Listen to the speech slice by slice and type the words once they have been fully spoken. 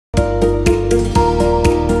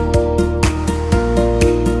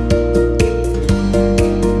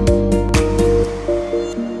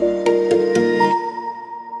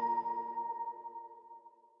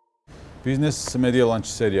ბიზნეს მედია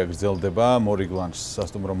ლანჩის სერია გრძელდება. მორიგ ლანჩს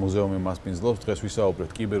სასტუმრო მუზეუმი მასპინძლობს. დღეს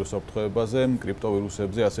ვისაუბრებთ კიბერუსაფრთხოებაზე,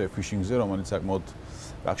 კრიპტოვირუსებზე, ასევე ფიშინგზე, რომელიც საკმაოდ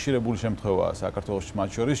კავშირებული შემთხვევაა საქართველოს მათ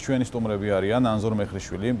შორის. ჩვენი სტუმრები არიან ანზორ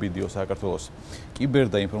მეხრიშვილი, BDO საქართველოს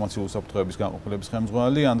კიბერ და ინფორმაციული უსაფრთხოების განყოფილების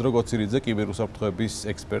ხელმძღვანელი, ანდრო გოცირიძე, კიბერუსაფრთხოების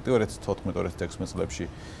ექსპერტი 2014-2016 წლებში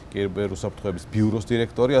კიბერუსაფრთხოების ბიუროს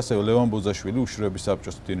დირექტორი, ასევე ლევან ბუძაშვილი, უშიშროების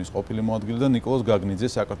საბჭოს ტვინის ყოფილი მოადგილე და ნიკოლოზ გაგნიძე,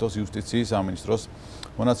 საქართველოს იუსტიციის სამინისტროს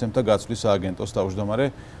მონაცემთა გაცვლის სააგენტოს თავმჯდომარე.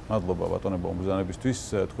 მადლობა ბატონებო უმბრძანებისთვის,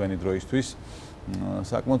 თქვენი დროისთვის.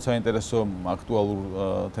 საკმაოდ საინტერესო აქტუალურ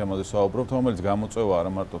თემაზე ვსაუბრობთ, რომელიც გამოწვევა არა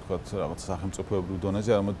მარტო თქვათ რაღაც სახელმწიფოებრივ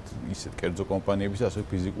დონეზე, არამედ ისეთ კერძო კომპანიების, ასევე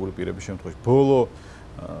ფიზიკური პირების შემთხვევაში. ბოლო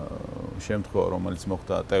შემთხვევა, რომელიც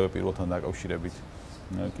მოხდა TV პირველთან დაკავშირებით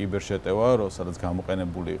კიბერშეტევა, სადაც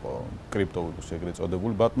გამოყენებული იყო კრიპტოვირუსი, ეგრეთ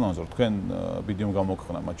წოდებული. ბატონო ანზორ, თქვენ BDO-მ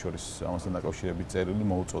გამოქვეყნა მათ შორის ამასთან დაკავშირებით წერილი,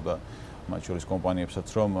 მოუწოდა მათ შორის კომპანიებსაც,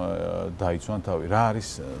 რომ დაიცვან თავი. რა არის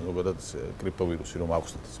ზოგადად კრიპტოვირუსი, რომ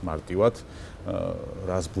აქვსოთ მარტივად,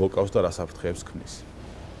 რას ბლოკავს და რას აფრთხეებს ქმნის?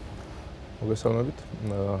 მოგესალმებით.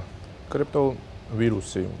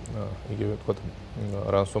 კრიპტოვირუსი, იგივე თქვათ,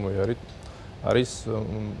 ransomware არის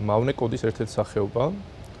მავნე კოდის ერთ-ერთი სახეობა,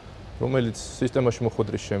 რომელიც სისტემაში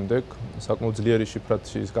მოხვედრის შემდეგ საკმაოდ ძლიერი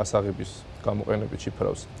შიფრაციის გასაღების გამოყენებით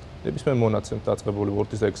შიფრავს ნებისმიერ მონაცემს დაწყებული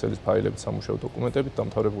Word-ის და Excel-ის ფაილებით, სამუშაო დოკუმენტებით,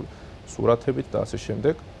 დამთავრებული სურათებით და ასე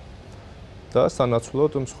შემდეგ. და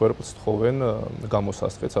სანაცვლოდ მსხვერპლს თხოვენ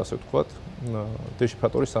გამოსასყიდს, ასე ვთქვათ,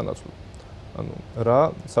 დეშიფრატორის სანაცვლოდ. ანუ რა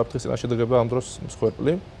საფრთხის წინაშე დგება ამ დროს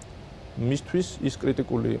მსხვერპლი? მისთვის ის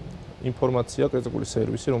კრიტიკული ინფორმაცია, კრიტიკული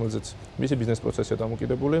სერვისი, რომელზეც მისი ბიზნეს პროცესია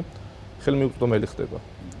დამოკიდებული, ხელმიუწვდომელი ხდება.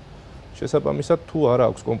 შესაბამისად, თუ არ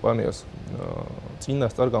აქვს კომპანიას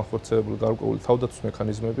წინასწარ განხორციელებული გარკვეული თავდაცვის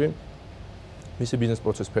მექანიზმები, მისი ბიზნეს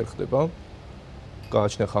პროცესი ფერხდება,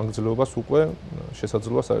 გააჩნია ხანგრძლივობას უკვე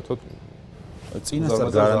შესაძლოა საერთოდ წინასწარ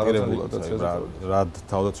გარანტირებულად რა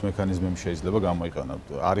თავდაცვის მექანიზმები შეიძლება გამოიყენოთ?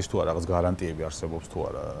 არის თუ არა რაღაც გარანტიები არსებობს თუ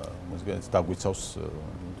არა? მოსგენს დაგვიცავს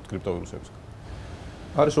კრიპტოვირუსებისგან.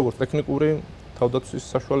 არის როგორც ტექნიკური თავდაცვის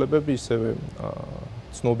საშუალებები, ისევე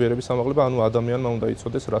ცნობიერების ამაღლება, ანუ ადამიანმა უნდა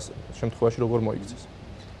იცოდეს რა შემთხვევაში როგორ მოიქცეს.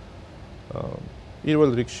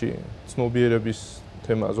 პირველ რიგში ცნობიერების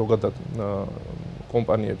თემა ზოგადად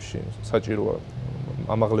კომპანიებში საჭიროა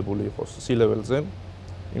ამაღლებული იყოს C-level-ზე,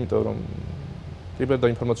 იმიტომ რომ კიბერ და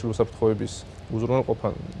ინფორმაციული უსაფრთხოების უზრუნველყოფა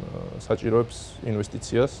საჭიროებს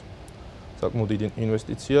ინვესტიციას, საკმაოდ დიდ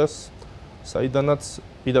ინვესტიციას, საიდანაც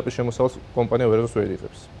პირდაპირ შემოსავალს კომპანია ვერასდროს ვერ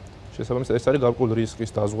იღებს. შესაბამისად, ეს არის გარკვეული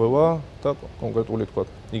რისკის დაზღვევა და კონკრეტული თქვა,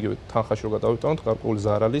 იგივე თანხაში რო გადავიტანოთ, გარკვეული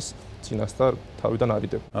ზარალის წინასწარ თავიდან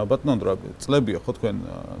არიდება. ბატონო ანდრო, წლებია ხო თქვენ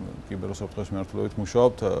კიბერუსაფრთხოების მიმართულებით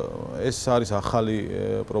მუშაობთ? ეს არის ახალი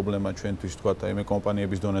პრობლემა ჩვენთვის, თქვა, იმ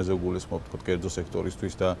კომპანიების დონეზე გულისხმობთ, თქვა, კერძო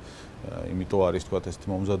სექტორისთვის და იმიტომ არის თქვა ესეთი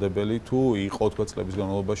მომზადებელი თუ იყო თქვა წლების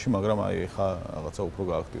განმავლობაში, მაგრამ აი ეხა რაღაცა უფრო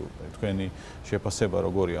გააქტიურდა. თქვენი შეფასება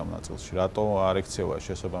როგორია ამ ნაწილში? რატო არ ექცევა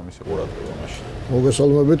შესაბამისი ყურადღება მაშინ?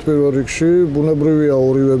 მოგესალმებით პირველ რიგში, ბუნებრივია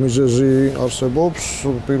ორივე მიზეზი არსებობს.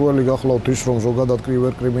 პირველი გახლავთ ის, რომ ზოგადად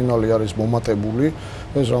კრიმინალი არის მომატებული.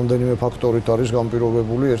 ეს რამდენიმე ფაქტორით არის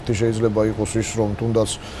განპირობებული. ერთი შეიძლება იყოს ის, რომ თუნდაც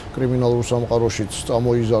კრიმინალურ სამყაროშიც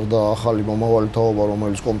წამოიზარდა ახალი მომავალი თაობა,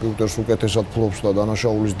 რომელიც კომპიუტერს უკეთესად ფლობს და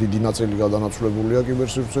დანაშაულის დიდი ნაწილი გადანაცვლებულია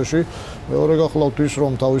კიბერსივრცეში. მეორე გახლავთ ის,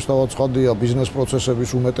 რომ თავისთავად ცხადია, ბიზნეს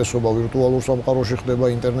პროცესების უმეტესობა ვირტუალურ სამყაროში ხდება,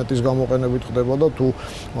 ინტერნეტის გამოყენებით ხდება და თუ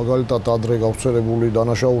მაგალითად ადრე გავრცელებული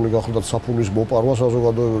დანაშაული გახლდათ საფულის მოპარვა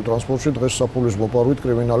საზოგადოებრივ ტრანსპორტში, დღეს საფულის მოპარვით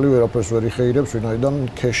კრიმინალი ვერაფერს ვერ იხეირებს, ვინაიდან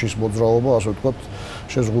ქეშის მოძრაობა, ასე ვთქვათ,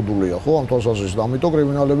 შეზღუდულია, ხო? ამ თვალსაზრისით, ამიტომ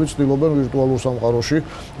კრიმინალები ცდილობენ ვირტუალურ სამყაროში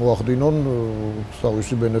მოახდინონ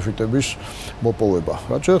თავისი ბენეფიტების მოპოვება.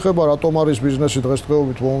 რაც შეეხება რატომ არის ბიზნესი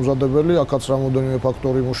დღესდღეობით მომზადებელი, აქაც რამოდენიმე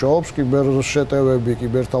ფაქტორი მუშაობს. კიბერშეტევები,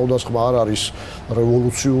 კიბერთავდასხმა არ არის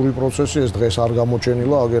რევოლუციური პროცესი, ეს დღეს არ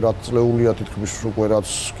გამოჩენილა, აგერად წლეულია თითქმის უკვე რაც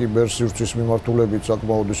კიბერსივრცის მიმართულებით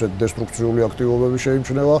საკმაოდ ისეთ დესტრუქციული აქტივობები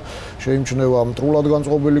შეიმჩნევა მტრულად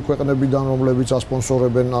განწყობილი ქვეყნებიდან, რომლებიც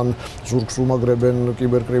ასპონსორებენ ან ზურგს უმაგრებენ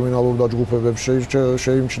კიბერკრიმინალურ დაჯგუფებებს,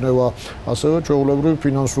 შეიმჩნევა ასევე ჩვეულებრივ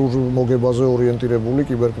ფინანსურ მოგებაზე ორიენტირებული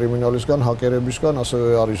კიბერკრიმინალისგან, ჰაკერებისგან, ასევე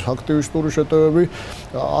არის აქტივისტური შეტევები.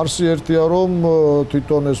 არსი ერთია, რომ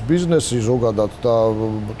თვითონ ეს ბიზნესი ზოგადად და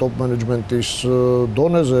ტოპ მენეჯმენტის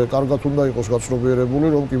დონეზე კარგად უნდა იყოს გაცნობიერებული,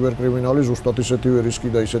 რომ კიბერკრიმინალი ზუსტად ისეთივე რისკი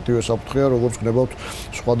და ისეთივე საფრთხეა, როგორც გნებავთ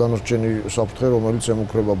სხვა დანარჩენი საფრთხე, რომელიც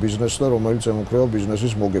ემუქრება ბიზნესს და რომელიც ემუქრება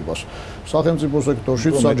ბიზნესის მოგებას. სახელმწიფო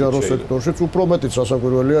სექტორშიც, საჯარო სექტორშიც უფრო მეტიც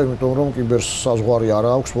რასაკვირველია, იმიტომ რომ კიბერს საზღვარი არ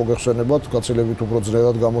აქვს მოგეხსენებათ, გაცილებით უფრო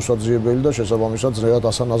ძნელად გამოსაძიებელი და შესაბამისად ძნელად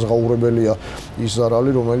ასანაზღაურებელია ის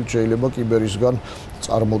ზარალი, რომელიც შეიძლება კიბერისგან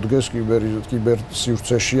წარმოდგეს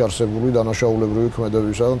კიბერსივრცეში არსებული დანაშაულებრივი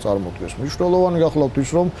ქმედებისგან წარმოდგეს. მნიშვნელოვანი გახლავთ ის,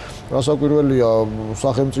 რომ რასაკვირველია,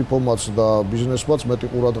 სახელმწიფომაც და ბიზნესმაც მეტი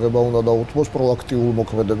ყურადღება უნდა დაუთმოს პროაქტიულ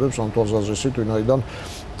მოქმედებებს ამ თვალსაზრისით, ვინაიდან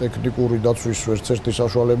ტექნიკური დაცვის ვერცერთი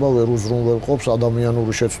საშუალება ვერ უზრუნველყოფს ადამიანური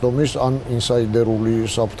შეცდომის ან ინსაიდერული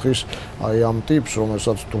საფრთხის აი ამ ტიპს,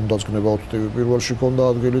 რომელსაც თუნდაც გნებავთ TV პირველში ქონდა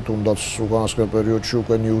ადგილი, თუნდაც უკანასკნელ პერიოდში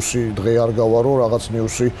უკვე ნიუსი დღე არ გავარო, რაღაც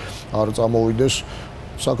ნიუსი არ წამოვიდეს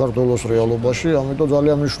საქართველოს რეალობაში, ამიტომ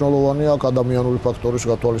ძალიან მნიშვნელოვანია აქ ადამიანური ფაქტორის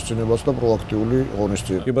გათვალისწინებაც და პროაქტიული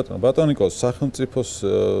ღონისძიება. კი ბატონო ნიკოლოზ, სახელმწიფოს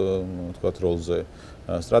თქვათ როლზე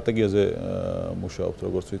სტრატეგიაზე მუშაობთ,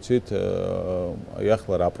 როგორც ვიცით, აი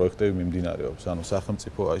ახლა რა პროექტები მიმდინარეობს, ანუ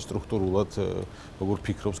სახელმწიფო აი სტრუქტურულად როგორ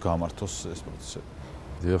ფიქრობს გამართოს ეს პროცესები.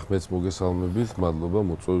 დიახ, მეც მოგესალმებით, მადლობა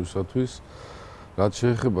მოწვევისათვის. რაც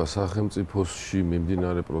შეეხება სახელმწიფოში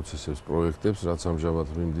მიმდინარე პროცესებს, პროექტებს, რაც ამჟამად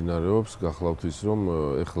მიმდინარეობს, გახლავთ ის, რომ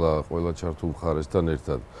ეხლა ყველა ჩართულ მხარესთან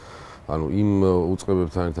ერთად, ანუ იმ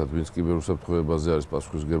უწყებებთან ერთად, ვინც კიბერუსაფრთხოებაზე არის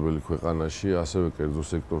პასუხისმგებელი ქვეყანაში, ასევე კერძო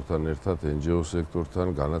სექტორთან ერთად, NGO სექტორთან,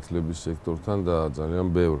 განათლების სექტორთან და ძალიან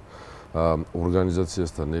ბევრ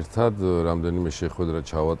ორგანიზაციასთან ერთად რამდენიმე შეხვედრა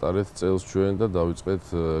ჩავატარეთ წელს ჩვენ და დავიწყეთ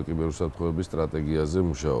კიბერუსაფრთხოების სტრატეგიაზე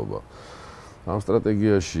მუშაობა. ამ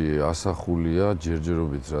სტრატეგიაში ასახულია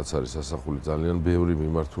ჯერჯერობით, რაც არის ასახული ძალიან ბევრი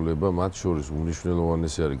მიმართულება, მათ შორის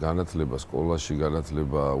უმნიშვნელოვანესი არის განათლება სკოლაში,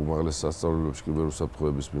 განათლება უმაღლეს სასწავლებლებში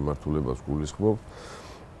კიბერუსაფრთხოების მიმართულებას გულისხმობ.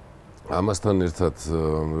 ამასთან ერთად,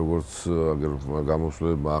 როგორც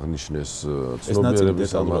გამოსვლებმა აღნიშნეს,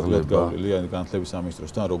 ცნობიერების ამაღლება, განათლების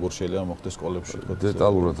სამინისტროსთან როგორ შეიძლება მოხდეს სკოლებში,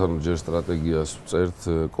 დეტალურად, ანუ ჯერ სტრატეგიას ვწერთ,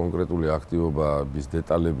 კონკრეტული აქტივობის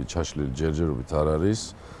დეტალები ჩაშლილი ჯერჯერობით არ არის.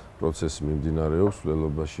 პროცესი მიმდინარეობს,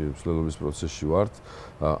 მსვლელობის პროცესში ვართ.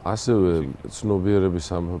 ასევე ცნობიერების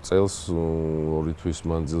ამ წელს 2 თვის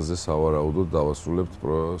მანძილზე სავარაუდოდ დავასრულებთ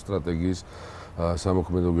სტრატეგიის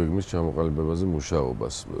სამოქმედო გეგმის ჩამოყალიბებაზე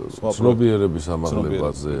მუშაობას. ცნობიერების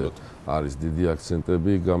ამაღლებაზე არის დიდი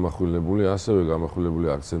აქცენტები გამახვილებული, ასევე გამახვილებული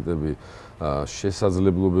აქცენტები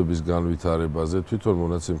შესაძლებლობების განვითარებაზე, თვითონ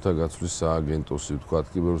მონაცემთა გაცვლის სააგენტოსი, ვთქვათ,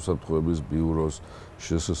 კიბერუსაფრთხოების ბიუროს,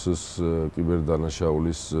 სსიპ-ის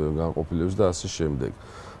კიბერდანაშაულის განყოფილების და ასე შემდეგ.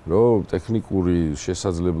 რომ ტექნიკური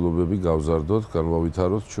შესაძლებლობები გავზარდოთ,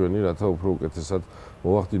 განვავითაროთ ჩვენი, რათა უფრო უკეთესად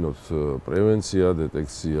მოვახდინოთ პრევენცია,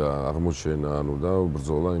 დეტექცია, აღმოჩენა, ანუ და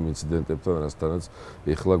ბრძოლა იმ ინციდენტებთან, რასთანაც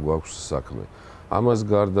ეხლა გვაქვს საქმე. ამას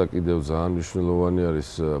გარდა კიდევ ძალიან მნიშვნელოვანი არის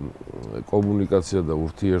კომუნიკაცია და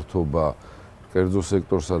ურთიერთობა კერძო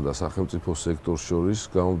სექტორსა და სახელმწიფო სექტორს შორის,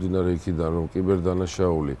 გამომდინარე იქიდან, რომ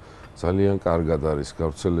კიბერდანაშაული ძალიან კარგად არის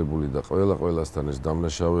გავრცელებული და ყველასთან ეს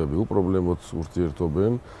დამნაშავეები უპრობლემოდ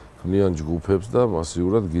ურთიერთობენ, ქმნიან ჯგუფებს და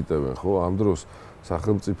მასიურად გიტევენ, ხო? ამ დროს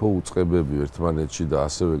სახელმწიფო უწყებები ერთმანეთში და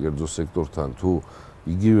ასევე კერძო სექტორთან თუ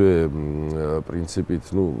იგივე პრინციპით,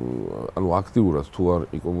 ანუ აქტიურად თუ არ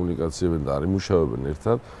იკომუნიკაციებენ და არ იმუშავებენ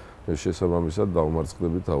ერთად, შესაბამისად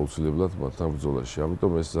დაუმარცხდებით აუცილებლად მათთან ბრძოლაში.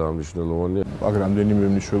 ამიტომ ეს ძალიან მნიშვნელოვანია. აქ რამდენიმე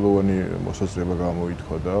მნიშვნელოვანი მოსაზრება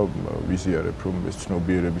გამოითქვა და ვიზიარებ, რომ ეს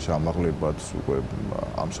ცნობიერების ამაღლებაც უკვე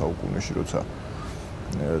ამ საუკუნეში, როცა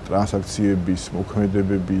ტრანზაქციების,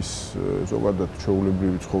 მოქმედებების, ზოგადად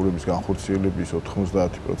ჩვეულებრივი ცხოვრების განხორციელების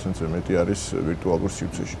 90%-ზე მეტი არის ვირტუალურ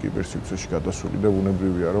სივრცეში, კიბერსივრცეში გადასული და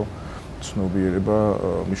ბუნებრივია, რომ ცნობიერება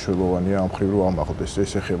მნიშვნელოვანია ამ მხრივ რომ ამაღლდეს.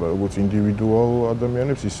 ეს ეხება როგორც ინდივიდუალ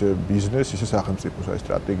ადამიანებს, ისე ბიზნესს, ისე სახელმწიფოს. აი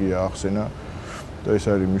სტრატეგია ახსენა და ეს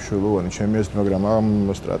არის მნიშვნელოვანი ჩემი აზრით, მაგრამ ამ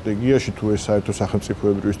სტრატეგიაში თუ ეს საერთო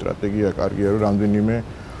სახელმწიფოებრივი სტრატეგია კარგია, რომ რამდენიმე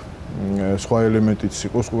სხვა ელემენტიც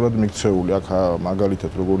იყოს ყურად მიქცეული. აქ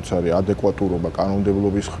მაგალითად როგორც არის ადეკვატურობა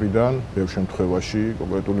კანონმდებლობის მხრიდან, ბევრ შემთხვევაში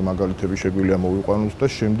კონკრეტული მაგალითები შეგვიძლია მოვიყვანოთ და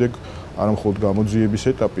შემდეგ არა მხოლოდ გამოძიების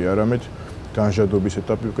ეტაპი, არამედ განჟადობის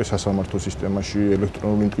ეტაპი უკვე სასამართლო სისტემაში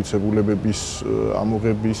ელექტრონული მტკიცებულებების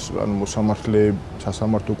ამოღების, ანუ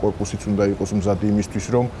სასამართლო კორპუსიც უნდა იყოს მზად იმისთვის,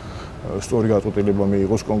 რომ სწორი გაწყვეტილება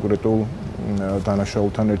მიიღოს კონკრეტულ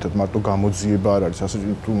დანაშაულთან ერთად, მარტო გამოძიება არ არის. ასე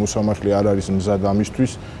თუ მოსამართლე არ არის მზად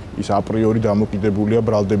ამისთვის, ის აპრიორი დამოკიდებულია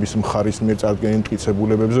ბრალდების მხარის მიერ წარდგენილ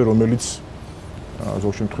მტკიცებულებებზე, რომელიც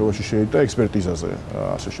ზოგ შემთხვევაში შეიძლება ექსპერტიზაზე.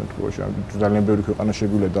 ასე შემთხვევაში ძალიან ბევრი ქვეყანა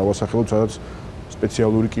შეგვიძლია დავასახელოთ, სადაც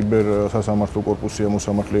სპეციალური კიბერ სასამართლო კორპუსია,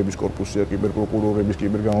 მოსამართლეების კორპუსია, კიბერპროკურორების,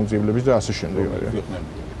 კიბერგამოძიებლების და ასე შემდეგ.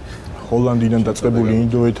 ჰოლანდიიდან დაწყებული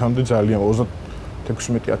ინდოეთამდე ძალიან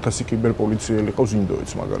 16,000 კიბერპოლიციელი ყავს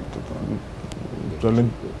ინდოეთს მაგალითად. ძალიან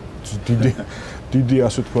დიდი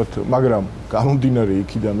ასე ვთქვათ, მაგრამ გამომდინარე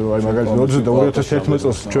იქიდან, რომ აი მაგალითად 2011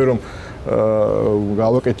 წელს ჩვენ რომ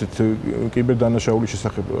გავაკეთეთ კიბერდანაშაულის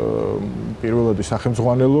შესახებ პირველად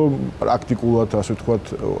სახელმძღვანელო პრაქტიკულად ასე ვთქვათ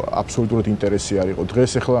აბსოლუტურად ინტერესი არ იყო.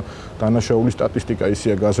 დღეს ახლა დანაშაულის სტატისტიკა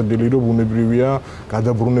ისეა გაზრდილი, რომ ბუნებრივია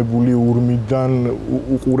გადაბრუნებული ურმიდან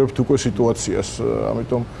უყურებთ უკვე სიტუაციას.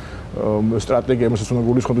 ამიტომ სტრატეგია იმასაც უნდა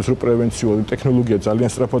გულისხმობდეს, რომ პრევენციული ტექნოლოგია ძალიან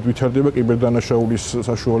სწრაფად ვითარდება, კიბერდანაშაულის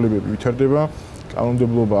საშუალებები ვითარდება.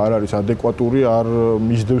 კანონმდებლობა არ არის ადეკვატური, არ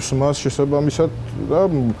მისდევს მას შესაბამისად და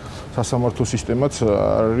სასამართლო სისტემაც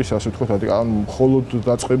არ არის ასე ვთქვათ, მხოლოდ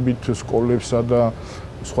დაწყებით სკოლებსა და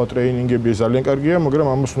სხვა ტრეინინგები ძალიან კარგია, მაგრამ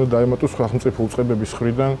ამას უნდა დაემატოს სახელმწიფო უწყებების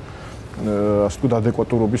მხრიდან ასე ვთქვათ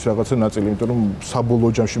ადეკვატურობის რაღაცა ნაწილი, იმიტომ რომ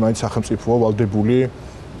საბოლოო ჯამში მაინც სახელმწიფოა ვალდებული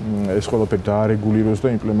ეს ყველაფერი დაარეგულიროს და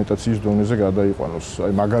იმპლემენტაციის დონეზე გადაიყვანოს.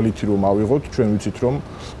 აი მაგალითი რომ ავიღოთ, ჩვენ ვიცით რომ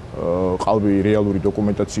ყალბი რეალური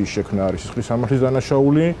დოკუმენტაციის შექმნა არის სისხლის სამართლის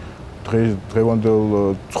დანაშაული. დღევანდელ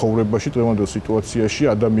ცხოვრებაში, დღევანდელ სიტუაციაში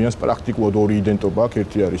ადამიანს პრაქტიკულად ორი იდენტობა აქვს.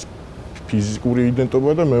 ერთი არის ფიზიკური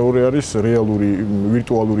იდენტობა და მეორე არის რეალური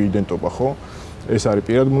ვირტუალური იდენტობა, ხო? ეს არის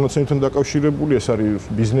პირად მონაცემებთან დაკავშირებული, ეს არის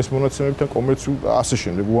ბიზნეს მონაცემებთან, კომერციულ და ასე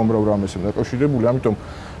შემდეგ, უამრავ რამესთან დაკავშირებული. ამიტომ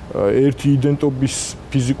ერთი იდენტობის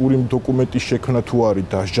ფიზიკური დოკუმენტის შექმნა თუ არის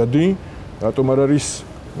დასჯადი, რატომ არ არის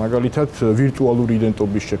მაგალითად ვირტუალური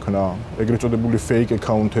იდენტობის შექმნა, ეგრეთ წოდებული fake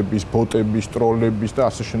account-ების, ბოტების, ტროლების და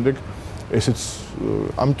ასე შემდეგ. ესეც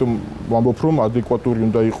ამიტომ ვამბობ, რომ ადეკვატური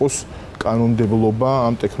უნდა იყოს კანონმდებლობა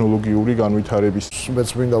ამ ტექნოლოგიური განვითარების. მეც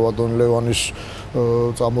მინდა ბატონ ლევანის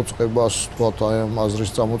წამოწყებას, თქვათ, აი ამ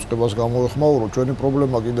აზრის წამოწყებას გამოეხმაურო. ჩვენი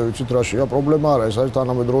პრობლემა კიდევ ვიცით რაშია? პრობლემა არა, ეს არის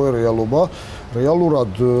თანამედროვე რეალობა.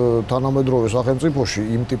 რეალურად თანამედროვე სახელმწიფოში,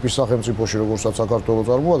 იმ ტიპის სახელმწიფოში, როგორცაც საქართველოს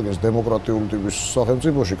წარმოადგენს, დემოკრატიული ტიპის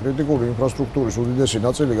სახელმწიფოში, კრიტიკული ინფრასტრუქტურის უდიდესი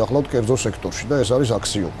ნაწილი გახლავთ კერძო სექტორში და ეს არის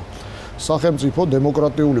აქსიომა. სახელმწიფო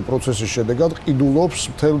დემოკრატიული პროცესის შედეგად ყიდულობს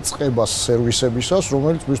მთელ წყებას სერვისებისას,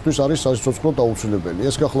 რომელიც მისთვის არის სასიცოცხლოდ აუცილებელი.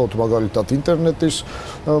 ეს გახლავთ მაგალითად ინტერნეტის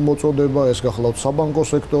მოწოდება, ეს გახლავთ საბანკო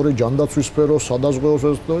სექტორი, ჯანდაცვის სფერო, სადაზღვეო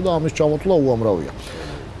სექტორი და ამის ჩამოთვლა უამრავია.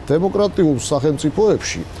 დემოკრატიულ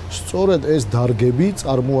სახელმწიფოებში სწორედ ეს დარგები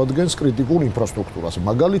წარმოადგენს კრიტიკულ ინფრასტრუქტურას.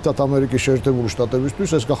 მაგალითად ამერიკის შეერთებული შტატებისთვის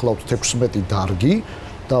ეს გახლავთ 16 დარგი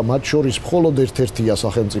და მათ შორის მხოლოდ ერთ-ერთია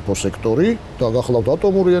სახელმწიფო სექტორი და გახლავთ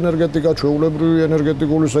ატომური ენერგეტიკა, ჩვეულებრივი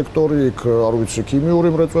ენერგეტიკული სექტორი, არ ვიცი, ქიმიური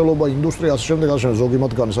მრეწველობა, ინდუსტრია, ასე შემდეგ, ზოგი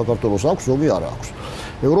მათგანი საქართველოს აქვს, ზოგი არ აქვს.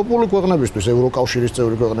 ევროპული ქვეყნებისთვის, ევროკავშირის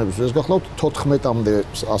წევრი ქვეყნებისთვის ეს გახლავთ 14-მდე,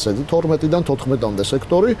 ასეთი 12-დან 14-მდე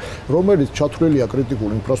სექტორი, რომელიც ჩათვლილია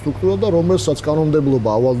კრიტიკულ ინფრასტრუქტურად და რომელსაც კანონმდებლობა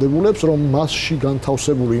ავალდებულებს, რომ მასში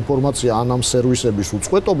განთავსებული ინფორმაცია ან ამ სერვისების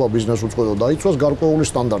უწყვეტობა, ბიზნეს უწყვეტობა დაიცვას გარკვეული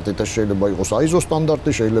სტანდარტით. ეს შეიძლება იყოს ISO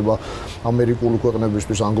სტანდარტი, შეიძლება ამერიკული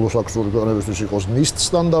ქვეყნებისთვის, ანგლოსაქსონური ქვეყნებისთვის იყოს NIST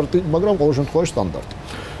სტანდარტი, მაგრამ ყოველ შემთხვევაში სტანდარტი.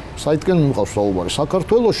 საითკენ მიმყავს საუბარი.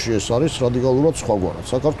 საქართველოში ეს არის რადიკალურად სხვაგვარად.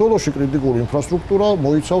 საქართველოში კრიტიკული ინფრასტრუქტურა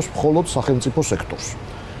მოიცავს მხოლოდ სახელმწიფო სექტორს.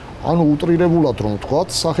 ანუ უტრირებულად რომ ვთქვათ,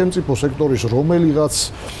 სახელმწიფო სექტორის რომელიღაც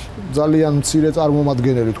ძალიან მცირე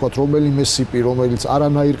წარმომადგენელი, ვთქვათ, რომელიმე სსიპი, რომელიც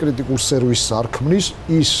არანაირ კრიტიკულ სერვისს არ ქმნის,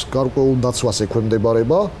 ის გარკვეულ დაცვას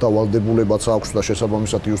ექვემდებარება და ვალდებულებაც აქვს და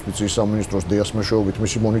შესაბამისად იუსტიციის სამინისტროს დეას მეშვეობით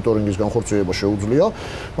მისი მონიტორინგის განხორციელება შეუძლია,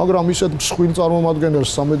 მაგრამ ისეთ მსხვილ წარმომადგენელს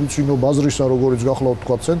სამედიცინო ბაზრისა, როგორც გახლავთ,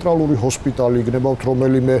 ვთქვათ, ცენტრალური ჰოსპიტალი, გნებავთ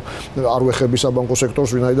რომელიმე არ ვეხები საბანკო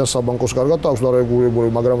სექტორს, ვინაიდან საბანკოს კარგად აქვს დარეგულირებული,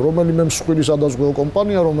 მაგრამ რომელიმე მსხვილი სადაზღვეო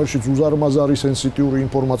კომპანია, რომელშიც უზარმაზარი სენსიტიური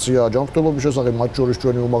ინფორმაციაა ჯანმრთელობის შესახებ, მათ შორის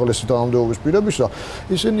ჩვენი უმაღლესი თანამდებობის პირებისა,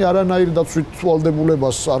 ისინი არანაირ დაცვით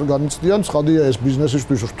ვალდებულებას არ განიცდიან. ცხადია, ეს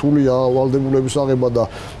ბიზნესისთვის რთულია ვალდებულების აღება და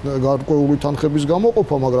გარკვეული თანხების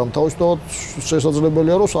გამოყოფა, მაგრამ თავისთავად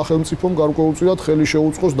შესაძლებელია, რომ სახელმწიფომ გარკვეულწილად ხელი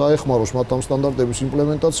შეუწყოს დაეხმაროს მათ ამ სტანდარტების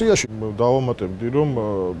იმპლემენტაციაში. დავამატებდი, რომ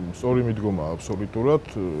სწორი მიდგომა აბსოლუტურად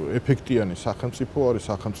ეფექტიანი სახელმწიფო არის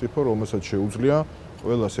სახელმწიფო, რომელსაც შეუძლია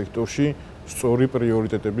ყველა სექტორში სწორი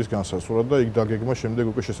პრიორიტეტების განსაზღვრა და იქ დაგეგმა შემდეგ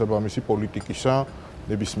უკვე შესაბამისი პოლიტიკისა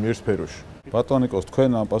ნებისმიერ სფეროში. ბატონ ნიკოლოზ, თქვენ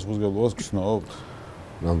ამ პასუხისმგებლობას გრძნობთ?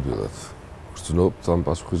 ნამდვილად. გრძნობთ ამ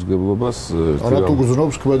პასუხისმგებლობას. არათუ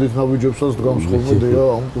გრძნობს ქმედით ნაბიჯებსაც დგამს ხოლმე დია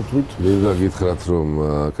ამ კუთხით. მინდა გითხრათ, რომ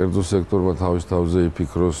კერძო სექტორმა თავის თავზე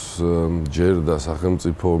იფიქროს ჯერ და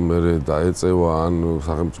სახელმწიფო მერე დაეწევა ან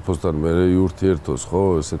სახელმწიფოსთან მერე იურთიერთოს, ხო?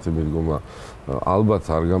 ესეთი მიდგომა ალბათ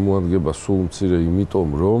არ გამოადგება სულ მცირე, იმიტომ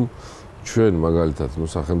რომ ჩვენ მაგალითად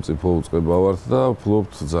სახელმწიფო უწყება ვართ და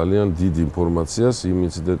ვფლობთ ძალიან დიდ ინფორმაციას იმ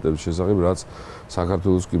ინციდენტების შესახებ, რაც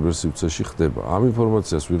საქართველოს კიბერსივრცეში ხდება. ამ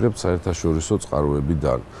ინფორმაციას ვიღებთ საერთაშორისო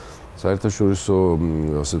წყაროებიდან. საერთაშორისო,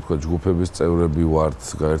 ასე ვთქვათ, ჯგუფების წევრები ვართ,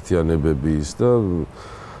 გაერთიანებების და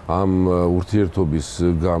ამ ურთიერთობის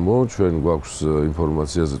გამო ჩვენ გვაქვს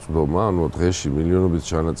ინფორმაციაზე წვდომა, ანუ დღეში მილიონობით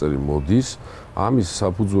ჩანაწერი მოდის. ამის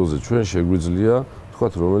საფუძველზე ჩვენ შეგვიძლია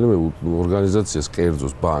თქვათ, რომელიმე ორგანიზაციას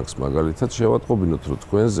კერძოს ბანკს მაგალითად შევატყობინოთ, რომ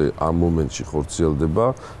თქვენზე ამ მომენტში ხორციელდება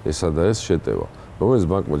ესა და ეს შეტევა, რომელიც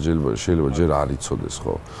ბანკმა შეიძლება ჯერ არ იცოდეს,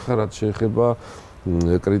 ხო? რაც შეეხება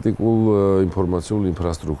კრიტიკულ ინფორმაციულ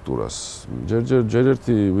ინფრასტრუქტურას. ჯერ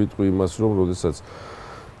ერთი ვიტყვი იმას, რომ როდესაც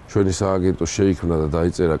ჩვენი სააგენტო შეიქმნა და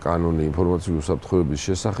დაიწერა კანონი ინფორმაციული უსაფრთხოების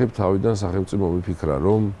შესახებ, თავიდან სახელმწიფო მიფიქრა,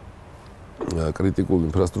 რომ კრიტიკულ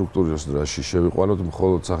ინფრასტრუქტურაში შევიყვანოთ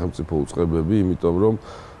მხოლოდ სახელმწიფო უწყებები, იმიტომ რომ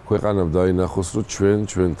ქვეყანამ დაინახოს, რომ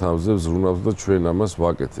ჩვენ თავზე ვზრუნავთ და ჩვენ ამას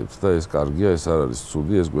ვაკეთებთ და ეს კარგია, ეს არ არის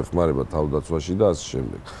ცუდი, ეს გვეხმარება თავდაცვაში და ასე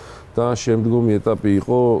შემდეგ. და შემდგომი ეტაპი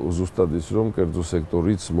იყო ზუსტად ის, რომ კერძო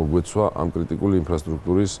სექტორიც მოგვეცვა ამ კრიტიკული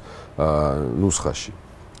ინფრასტრუქტურის ნუსხაში.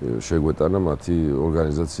 შეგვეტანა მათი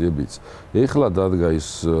ორგანიზაციებიც. ეხლა დადგა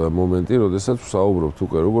ის მომენტი, როდესაც ვსაუბრობთ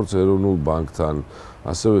უკვე როგორც ეროვნულ ბანკთან,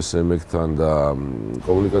 ასევე სემეკთან და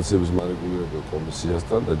კომუნიკაციების მარეგულირებელ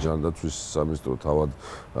კომისიასთან და ჯანდაცვის სამინისტრო თავად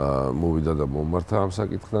მოვიდა და მომართა ამ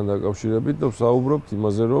საკითხთან დაკავშირებით და ვსაუბრობთ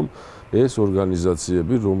იმაზე, რომ ეს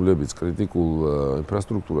ორგანიზაციები, რომლებიც კრიტიკულ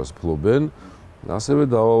ინფრასტრუქტურას ფლობენ, ასევე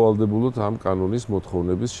დავავალდებულოთ ამ კანონის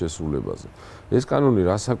მოთხოვნების შესრულებაზე. ეს კანონი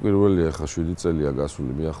რასაკვირველია, ახლა 7 წელია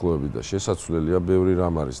გასული მიახლოებით და შესაძლებელია, ბევრი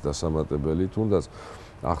რამ არის დასამატებელი, თუნდაც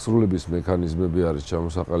აღსრულების მექანიზმები არის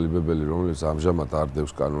ჩამოსაყალიბებელი, რომელიც ამჟამად არ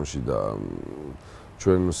დევს კანონში და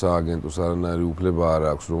ჩვენ სააგენტოს არანაირი უფლება არ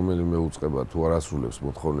აქვს, რომელიმე უწყება თუ არ ასრულებს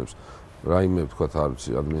მოთხოვნებს, რაიმე ვთქვათ, არ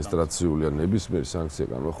ვიცი, ადმინისტრაციული ან ნებისმიერი სანქცია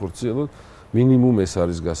განვახორციელოთ, მინიმუმ ეს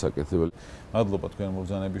არის გასაკეთებელი. მადლობა თქვენ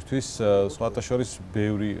მოგზაურობისთვის. სხვათა შორის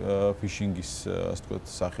ბევრი ფიშინგის, ასე ვთქვათ,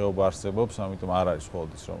 სახეობა არსებობს, ამიტომ არ არის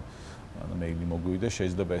მხოლოდ ის, რომ მეილი მოგვივიდა,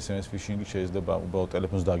 შეიძლება SMS ფიშინგი, შეიძლება უბრალოდ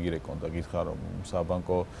ტელეფონს დაგირეკონ და გითხრა, რომ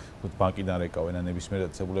საბანკო ბანკიდან რეკავენ ან ნებისმიერ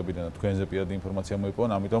დაწესებულებიდან და თქვენზე პირადი ინფორმაცია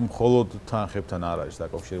მოიპოვონ, ამიტომ მხოლოდ თანხებთან არ არის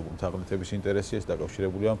დაკავშირებული თაღლითების ინტერესი, ეს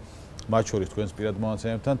დაკავშირებულია მათ შორის თქვენს პირად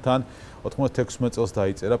მონაცემებთან. თან 96 წელს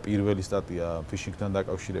დაიწერა პირველი სტატია ფიშინგთან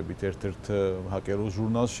დაკავშირებით ერთ-ერთ ჰაკერულ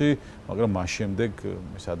ჟურნალში, მაგრამ მას შემდეგ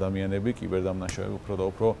ეს ადამიანები კიბერდანაშაულები უფრო და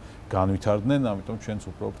უფრო განვითარდნენ, ამიტომ ჩვენც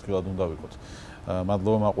უფრო ფრთხილად უნდა ვიყოთ.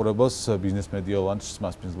 მადლობა მაყურებელს, ბიზნეს მედია ლანჩს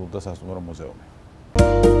მასპინძლობდა სასტუმრო მუზეუმი.